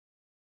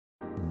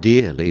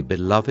Dearly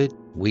beloved,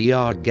 we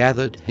are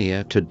gathered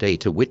here today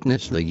to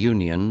witness the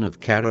union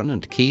of Karen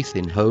and Keith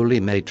in holy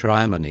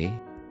matrimony.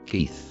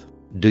 Keith,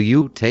 do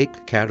you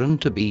take Karen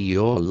to be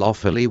your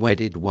lawfully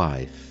wedded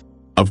wife?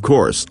 Of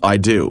course I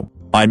do.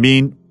 I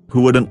mean,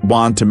 who wouldn't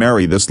want to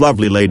marry this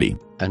lovely lady?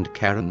 And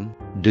Karen,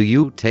 do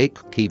you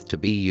take Keith to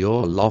be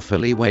your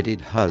lawfully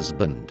wedded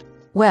husband?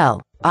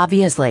 Well,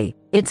 obviously,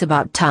 it's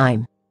about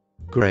time.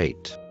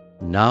 Great.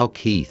 Now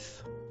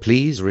Keith,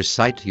 please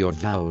recite your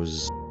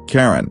vows.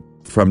 Karen,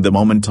 from the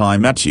moment I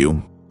met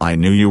you, I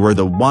knew you were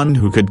the one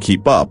who could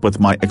keep up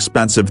with my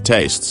expensive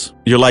tastes.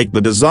 You're like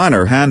the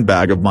designer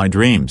handbag of my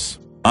dreams.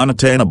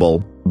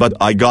 Unattainable, but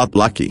I got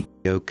lucky.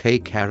 Okay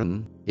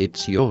Karen,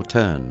 it's your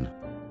turn.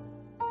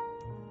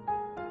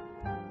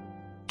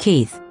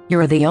 Keith,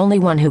 you're the only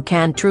one who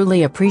can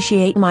truly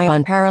appreciate my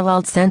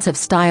unparalleled sense of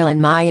style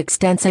and my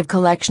extensive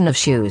collection of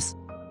shoes.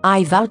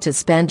 I vow to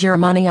spend your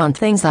money on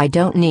things I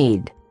don't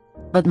need,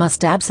 but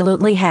must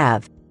absolutely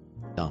have.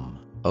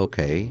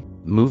 Okay,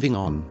 moving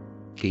on.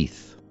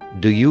 Keith,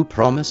 do you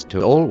promise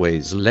to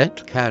always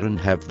let Karen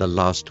have the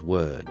last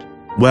word?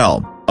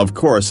 Well, of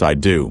course I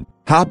do.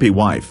 Happy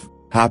wife,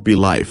 happy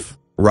life,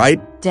 right?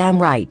 Damn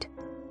right.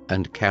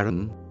 And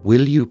Karen,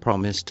 will you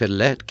promise to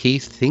let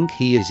Keith think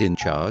he is in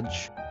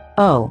charge?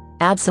 Oh,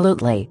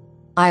 absolutely.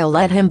 I'll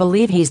let him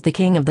believe he's the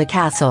king of the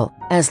castle,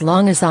 as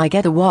long as I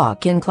get a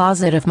walk-in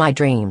closet of my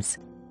dreams.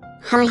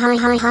 Ha ha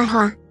ha ha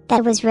ha.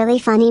 That was really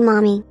funny,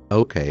 Mommy.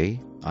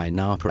 Okay, I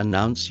now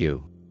pronounce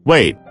you.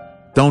 Wait,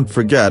 don't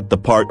forget the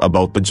part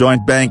about the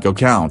joint bank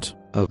account.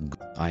 Ugh,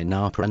 I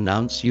now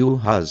pronounce you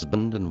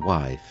husband and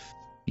wife.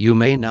 You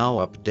may now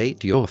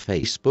update your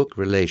Facebook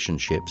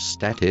relationship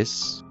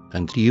status,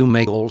 and you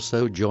may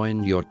also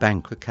join your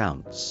bank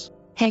accounts.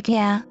 Heck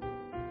yeah.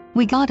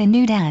 We got a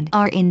new dad.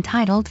 Our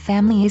entitled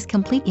family is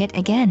complete yet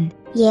again.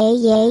 Yay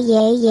yay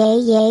yay yay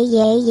yay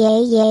yay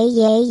yay yay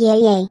yay yay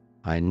yay.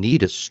 I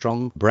need a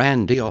strong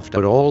brandy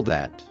after all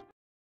that.